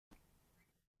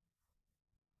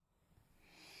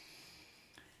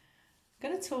I'm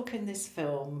going to talk in this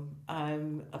film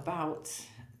about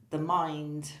the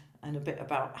mind and a bit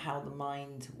about how the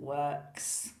mind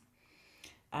works.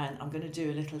 And I'm going to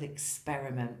do a little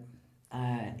experiment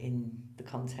in the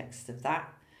context of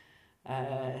that.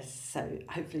 So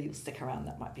hopefully you'll stick around,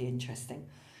 that might be interesting.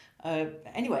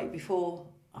 Anyway, before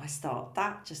I start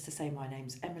that, just to say my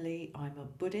name's Emily. I'm a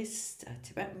Buddhist, a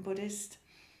Tibetan Buddhist.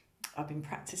 I've been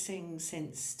practicing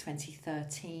since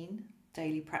 2013,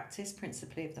 daily practice,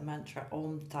 principally of the mantra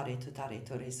Om Tare Tu Tare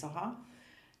Ture Soha,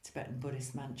 Tibetan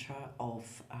Buddhist mantra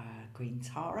of Green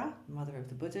Tara, mother of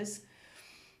the Buddhas.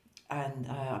 And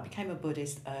I became a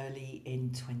Buddhist early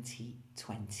in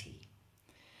 2020.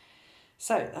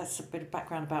 So that's a bit of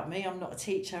background about me. I'm not a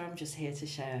teacher, I'm just here to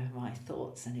share my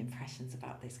thoughts and impressions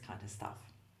about this kind of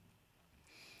stuff.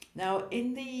 Now,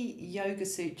 in the Yoga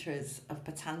Sutras of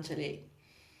Patanjali,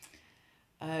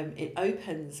 it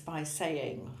opens by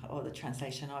saying, or the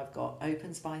translation I've got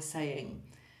opens by saying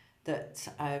that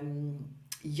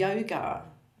yoga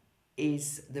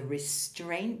is the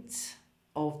restraint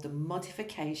of the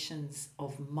modifications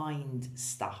of mind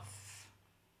stuff.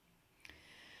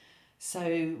 So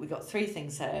we've got three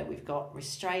things there. We've got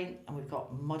restraint, and we've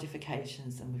got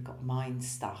modifications, and we've got mind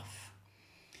stuff.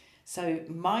 So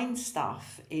mind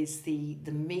stuff is the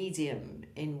medium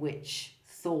in which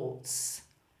thoughts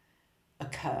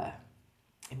occur,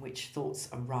 in which thoughts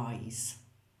arise.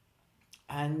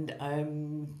 And,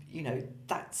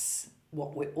 that's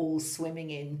what we're all swimming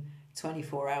in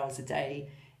 24 hours a day,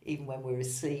 even when we're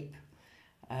asleep.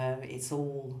 It's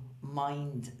all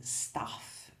mind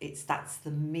stuff. That's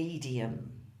the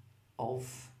medium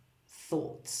of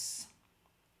thoughts.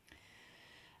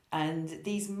 And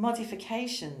these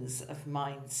modifications of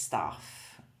mind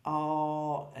stuff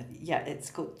are,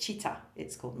 it's called chitta.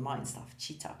 It's called mind stuff,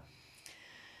 chitta.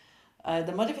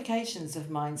 The modifications of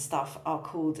mind stuff are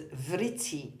called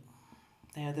vritti.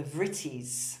 They are the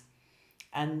vrittis,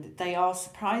 and they are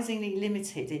surprisingly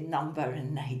limited in number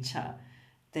and nature.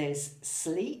 There's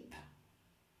sleep,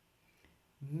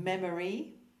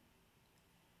 memory,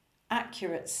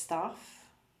 accurate stuff,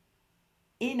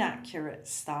 inaccurate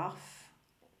stuff,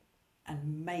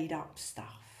 and made up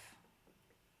stuff.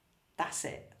 That's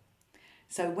it.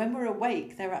 So when we're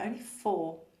awake, there are only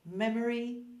four: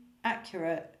 memory,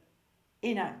 accurate,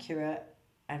 inaccurate,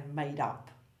 and made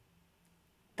up.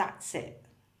 That's it.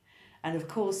 And of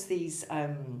course these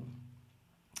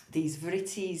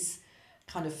vrittis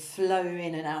kind of flow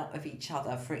in and out of each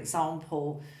other. For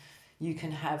example, you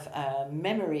can have a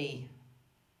memory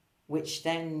which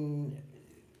then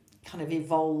kind of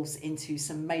evolves into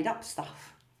some made up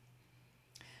stuff,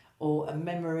 or a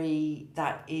memory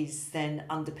that is then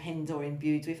underpinned or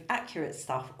imbued with accurate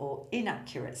stuff or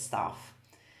inaccurate stuff.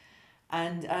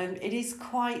 And it is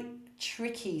quite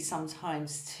tricky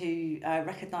sometimes to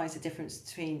recognise the difference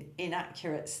between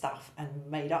inaccurate stuff and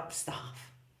made up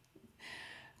stuff.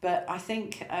 But I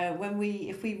think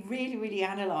if we really, really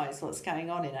analyse what's going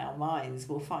on in our minds,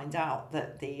 we'll find out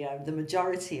that the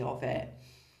majority of it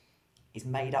is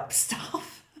made up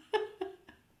stuff.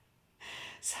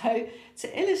 So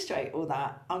to illustrate all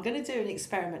that, I'm going to do an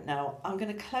experiment now. I'm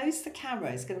going to close the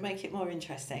camera. It's going to make it more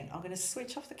interesting. I'm going to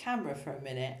switch off the camera for a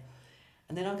minute,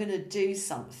 and then I'm going to do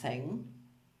something.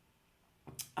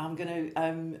 I'm going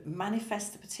to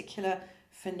manifest a particular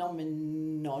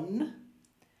phenomenon,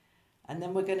 and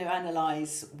then we're going to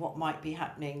analyse what might be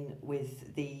happening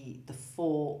with the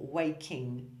four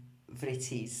waking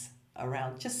vrittis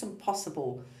around, just some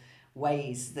possible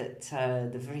ways that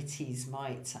the vrittis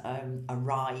might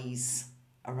arise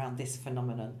around this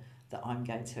phenomenon that I'm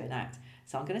going to enact.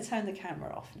 So I'm going to turn the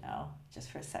camera off now, just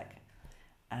for a second.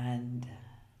 And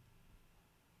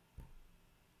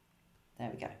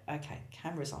there we go. Okay,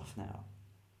 camera's off now.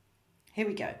 Here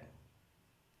we go.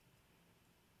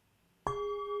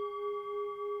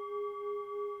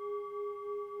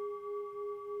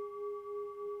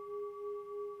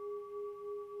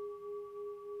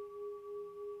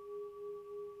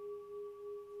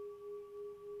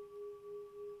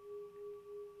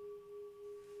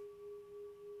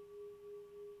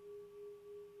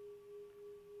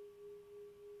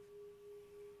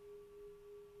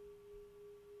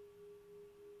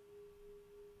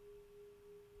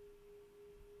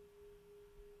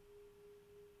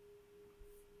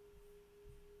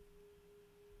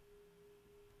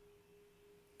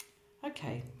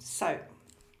 Okay, so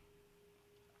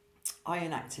I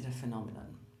enacted a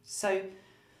phenomenon. So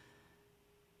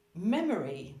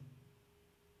memory,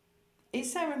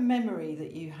 is there a memory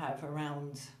that you have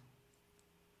around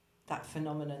that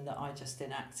phenomenon that I just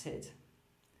enacted?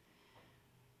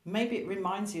 Maybe it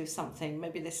reminds you of something.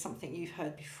 Maybe there's something you've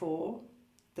heard before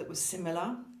that was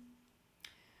similar.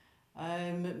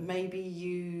 Maybe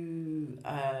you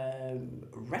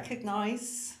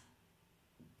recognize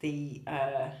the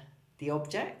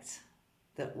object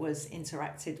that was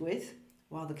interacted with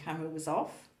while the camera was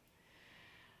off.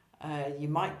 You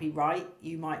might be right,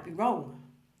 you might be wrong.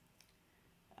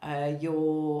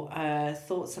 Your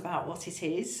thoughts about what it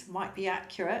is might be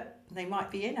accurate, they might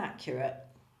be inaccurate.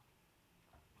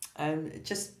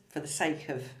 Just for the sake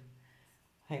of,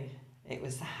 hey, it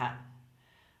was that.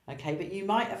 Okay, but you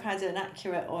might have had an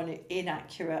accurate or an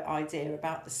inaccurate idea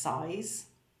about the size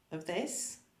of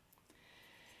this.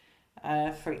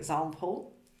 For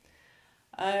example,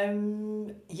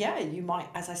 yeah, you might,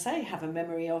 as I say, have a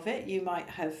memory of it. You might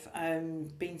have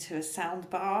been to a sound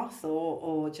bath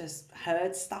or just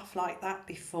heard stuff like that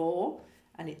before,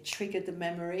 and it triggered the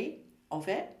memory of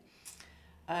it.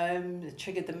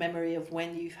 Triggered the memory of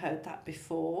when you've heard that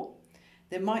before.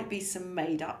 There might be some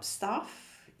made up stuff.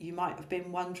 You might have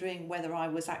been wondering whether I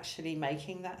was actually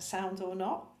making that sound or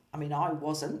not. I mean, I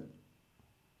wasn't.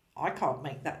 I can't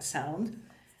make that sound.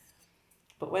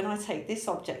 But when I take this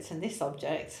object and this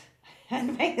object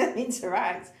and make them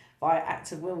interact via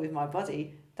act of will with my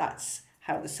body, that's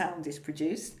how the sound is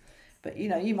produced. But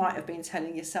you might have been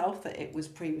telling yourself that it was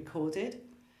pre-recorded.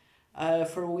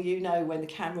 For all you know, when the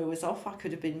camera was off, I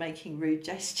could have been making rude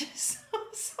gestures or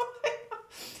something,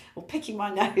 or picking my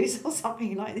nose or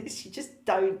something like this. You just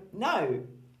don't know.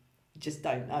 You just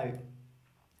don't know.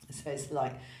 So it's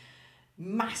like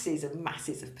masses and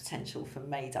masses of potential for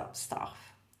made up stuff.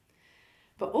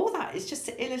 But all that is just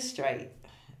to illustrate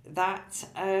that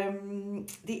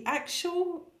the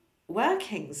actual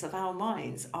workings of our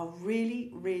minds are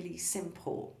really, really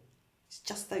simple. It's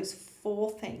just those 4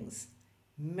 things: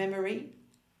 memory,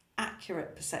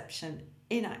 accurate perception,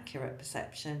 inaccurate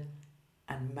perception,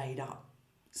 and made up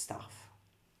stuff.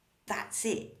 That's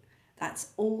it.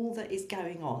 That's all that is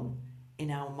going on in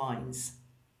our minds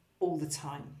all the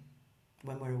time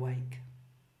when we're awake.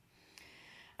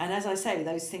 And as I say,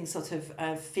 those things sort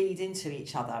of feed into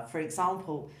each other. For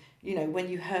example, when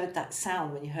you heard that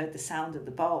sound, when you heard the sound of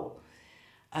the bowl,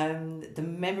 the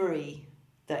memory,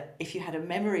 that if you had a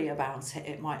memory about it,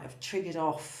 it might have triggered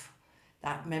off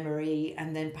that memory,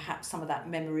 and then perhaps some of that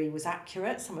memory was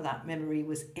accurate, some of that memory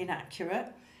was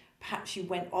inaccurate. Perhaps you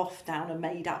went off down a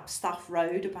made up stuff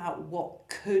road about what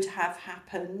could have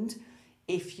happened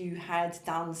if you had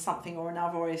done something or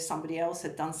another, or if somebody else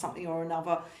had done something or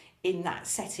another in that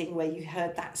setting where you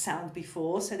heard that sound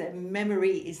before. So their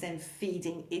memory is then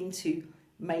feeding into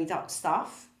made up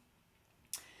stuff.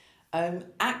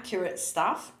 Accurate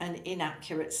stuff and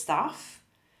inaccurate stuff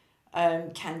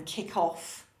can kick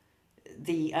off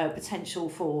the potential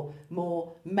for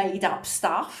more made up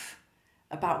stuff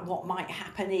about what might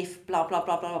happen if blah, blah,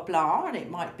 blah, blah, blah. And it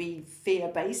might be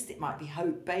fear-based, it might be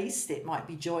hope-based, it might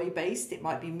be joy-based, it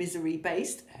might be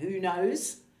misery-based, who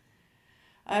knows?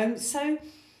 So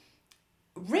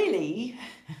really,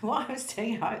 what I was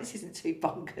doing, I hope this isn't too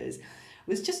bonkers,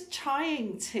 was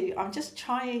I'm just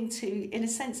trying to, in a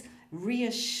sense,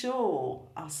 reassure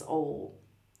us all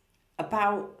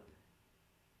about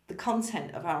the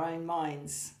content of our own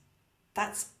minds.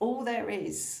 That's all there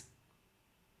is.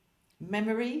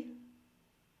 Memory,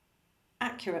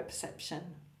 accurate perception,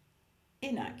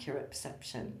 inaccurate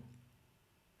perception,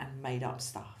 and made up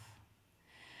stuff.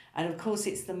 And of course,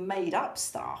 it's the made up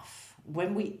stuff,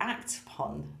 when we act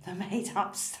upon the made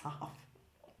up stuff,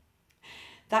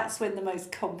 that's when the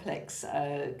most complex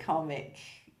karmic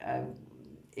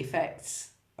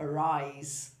effects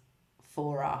arise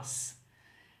for us.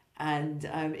 And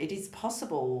it is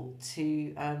possible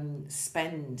to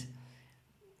spend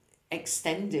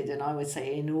extended, and I would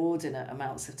say inordinate,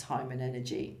 amounts of time and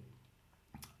energy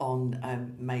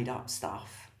on made up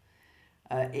stuff.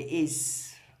 It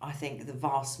is, I think, the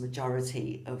vast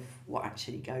majority of what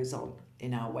actually goes on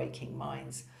in our waking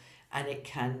minds, and it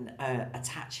can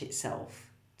attach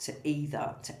itself to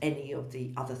any of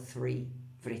the other 3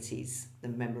 vrittis: the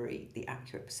memory, the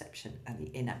accurate perception, and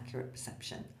the inaccurate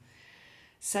perception.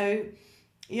 So,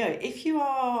 if you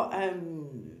are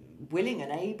willing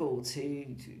and able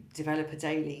to develop a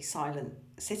daily silent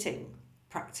sitting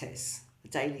practice, a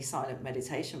daily silent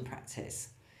meditation practice,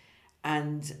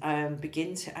 and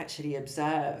begin to actually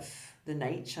observe the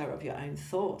nature of your own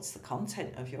thoughts, the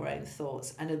content of your own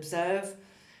thoughts, and observe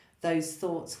those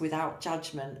thoughts without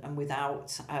judgment and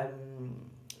without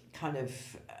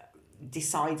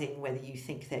deciding whether you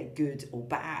think they're good or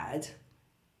bad.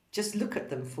 Just look at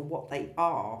them for what they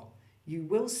are. You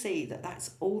will see that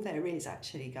that's all there is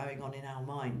actually going on in our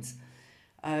minds,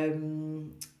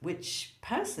 which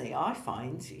personally I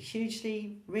find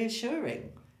hugely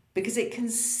reassuring, because it can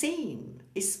seem,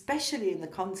 especially in the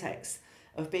context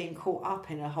of being caught up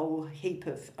in a whole heap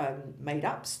of made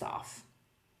up stuff.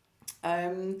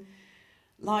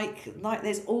 Like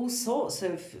there's all sorts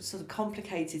of sort of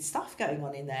complicated stuff going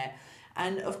on in there.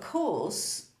 And of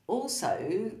course,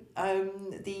 also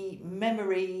the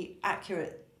memory,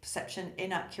 accurate perception,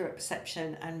 inaccurate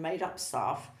perception, and made up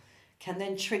stuff can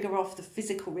then trigger off the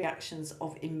physical reactions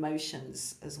of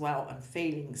emotions as well, and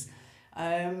feelings.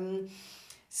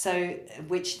 So,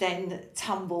 which then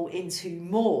tumble into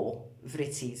more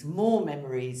vrittis, more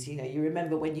memories. You know, you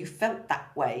remember when you felt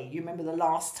that way, you remember the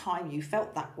last time you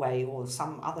felt that way, or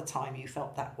some other time you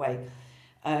felt that way.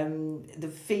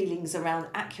 The feelings around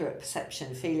accurate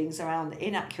perception, feelings around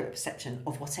inaccurate perception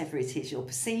of whatever it is you're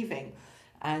perceiving.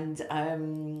 And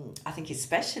I think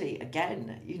especially,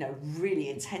 again, you know, really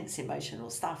intense emotional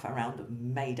stuff around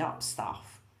made up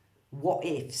stuff. What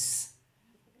ifs,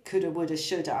 coulda, woulda,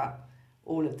 shoulda,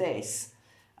 all of this.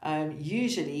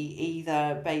 Usually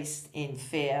either based in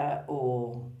fear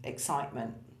or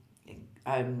excitement,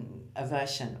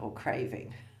 aversion or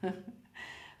craving.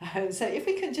 So if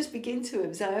we can just begin to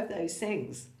observe those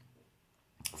things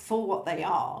for what they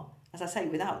are, as I say,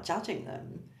 without judging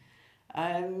them,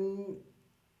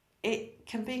 it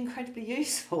can be incredibly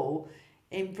useful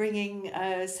in bringing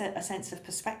a sense of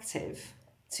perspective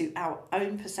to our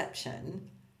own perception,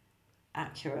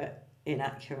 accurate,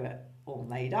 inaccurate, or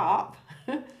made up,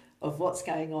 of what's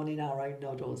going on in our own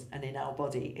noddles and in our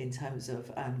body in terms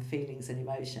of feelings and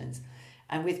emotions.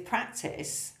 And with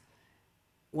practice,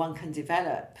 one can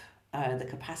develop the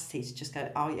capacity to just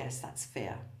go, oh yes, that's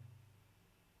fear.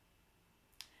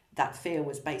 That fear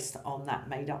was based on that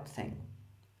made up thing.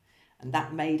 And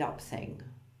that made up thing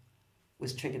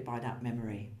was triggered by that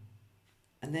memory.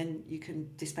 And then you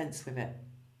can dispense with it.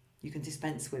 You can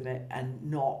dispense with it and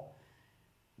not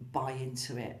buy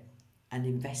into it and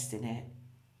invest in it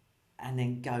and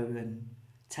then go and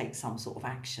take some sort of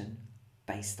action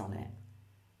based on it.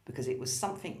 Because it was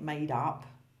something made up.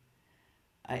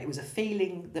 It was a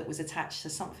feeling that was attached to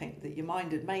something that your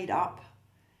mind had made up,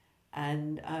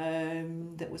 and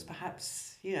that was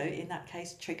perhaps, you know, in that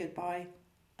case, triggered by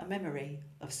a memory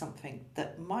of something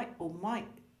that might or might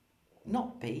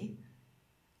not be,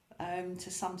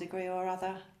 to some degree or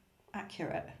other,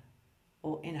 accurate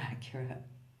or inaccurate.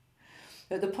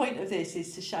 But the point of this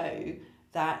is to show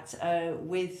that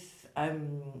with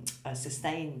a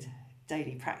sustained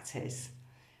daily practice,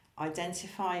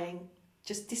 identifying,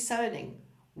 just discerning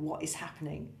what is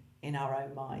happening in our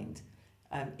own mind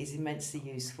is immensely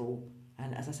useful.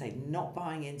 And as I say, not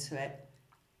buying into it,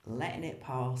 letting it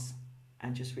pass,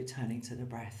 and just returning to the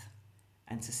breath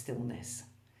and to stillness.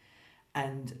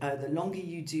 And the longer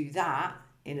you do that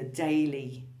in a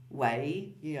daily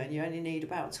way, you know, and you only need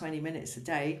about 20 minutes a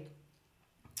day,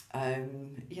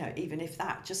 you know, even if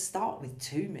that, just start with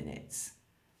 2 minutes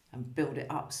and build it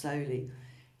up slowly.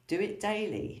 Do it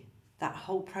daily. That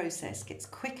whole process gets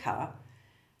quicker,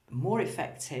 more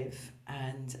effective,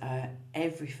 and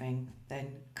everything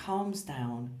then calms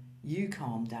down, you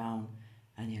calm down,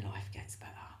 and your life gets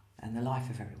better, and the life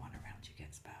of everyone around you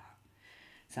gets better.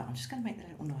 So I'm just going to make the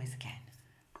little noise again,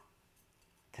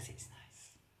 because it's nice.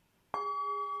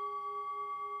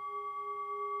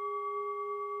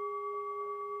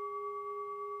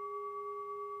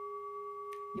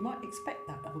 You might expect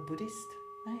that of a Buddhist,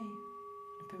 eh?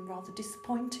 I've been rather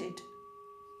disappointed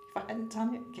if I hadn't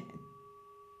done it again.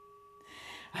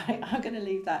 I'm going to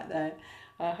leave that there.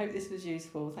 I hope this was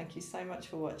useful. Thank you so much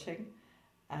for watching.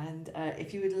 And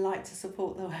if you would like to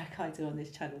support the work I do on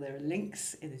this channel, there are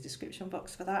links in the description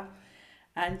box for that.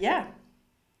 And yeah,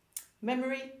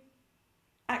 memory,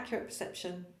 accurate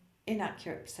perception,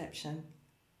 inaccurate perception,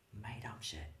 made up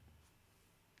shit.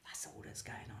 That's all that's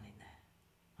going on in there.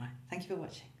 Right, thank you for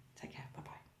watching.